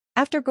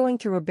After going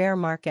through a bear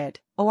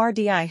market,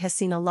 Ordi has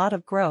seen a lot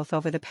of growth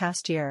over the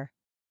past year.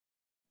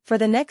 For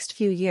the next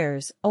few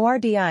years,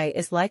 Ordi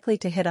is likely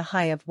to hit a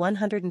high of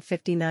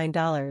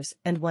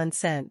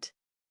 $159.01.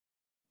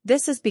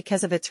 This is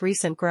because of its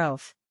recent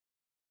growth.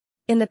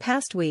 In the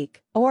past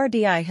week,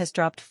 Ordi has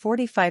dropped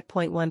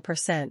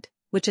 45.1%,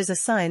 which is a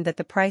sign that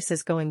the price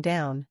is going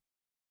down.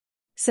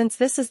 Since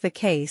this is the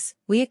case,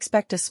 we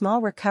expect a small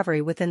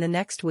recovery within the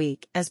next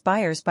week as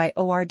buyers buy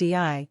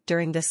Ordi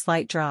during this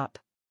slight drop.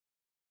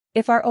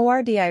 If our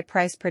Ordi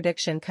price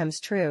prediction comes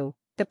true,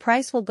 the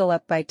price will go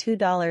up by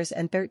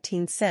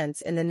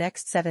 $2.13 in the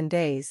next 7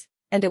 days,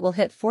 and it will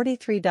hit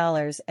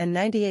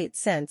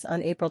 $43.98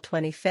 on April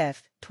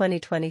 25,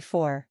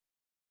 2024.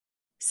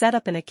 Set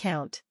up an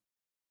account.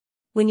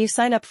 When you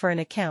sign up for an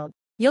account,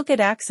 you'll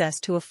get access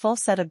to a full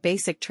set of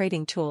basic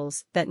trading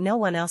tools that no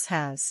one else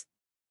has.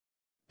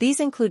 These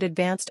include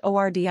advanced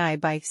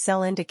Ordi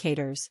buy-sell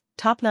indicators,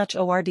 top-notch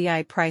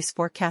Ordi price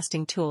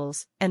forecasting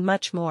tools, and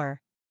much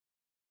more.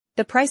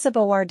 The price of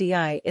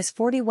Ordi is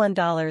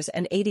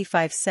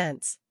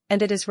 $41.85,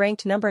 and it is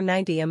ranked number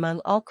 90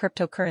 among all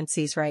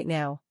cryptocurrencies right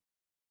now.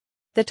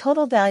 The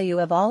total value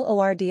of all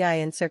Ordi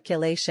in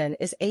circulation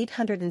is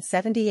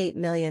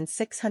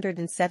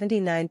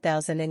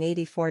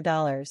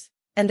 $878,679,084,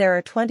 and there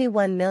are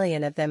 21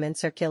 million of them in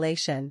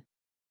circulation.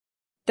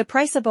 The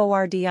price of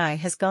Ordi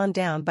has gone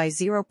down by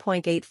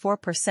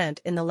 0.84%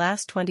 in the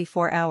last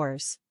 24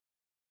 hours.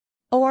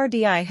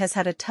 Ordi has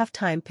had a tough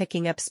time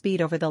picking up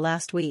speed over the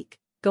last week,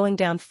 going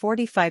down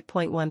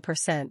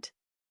 45.1%.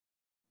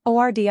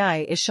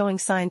 Ordi is showing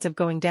signs of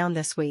going down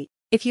this week.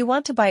 If you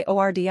want to buy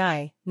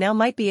Ordi, now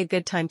might be a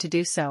good time to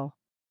do so.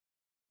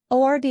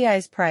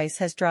 Ordi's price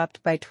has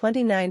dropped by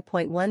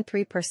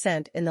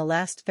 29.13% in the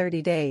last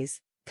 30 days,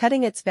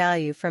 cutting its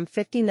value from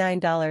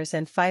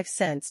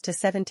 $59.05 to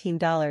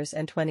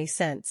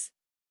 $17.20.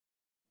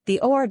 The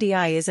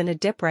Ordi is in a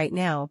dip right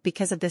now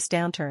because of this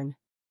downturn.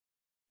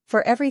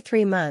 For every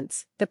 3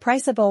 months, the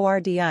price of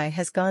Ordi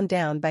has gone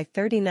down by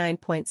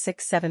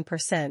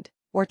 39.67%,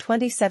 or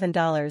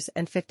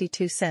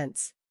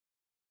 $27.52.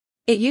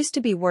 It used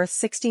to be worth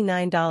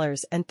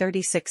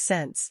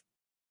 $69.36.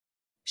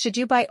 Should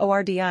you buy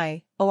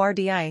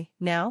Ordi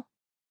now?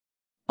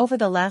 Over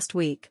the last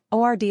week,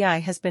 Ordi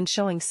has been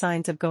showing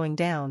signs of going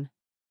down.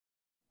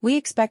 We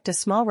expect a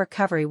small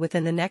recovery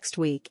within the next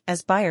week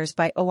as buyers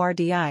buy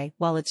Ordi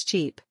while it's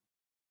cheap.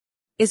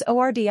 Is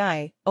Ordi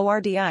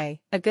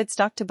a good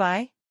stock to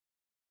buy?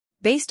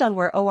 Based on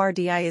where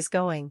Ordi is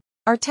going,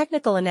 our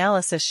technical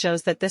analysis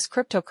shows that this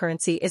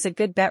cryptocurrency is a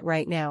good bet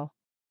right now.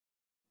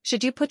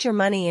 Should you put your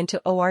money into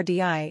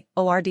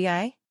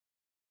Ordi?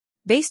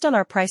 Based on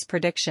our price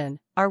prediction,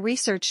 our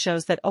research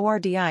shows that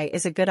Ordi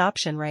is a good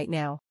option right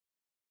now.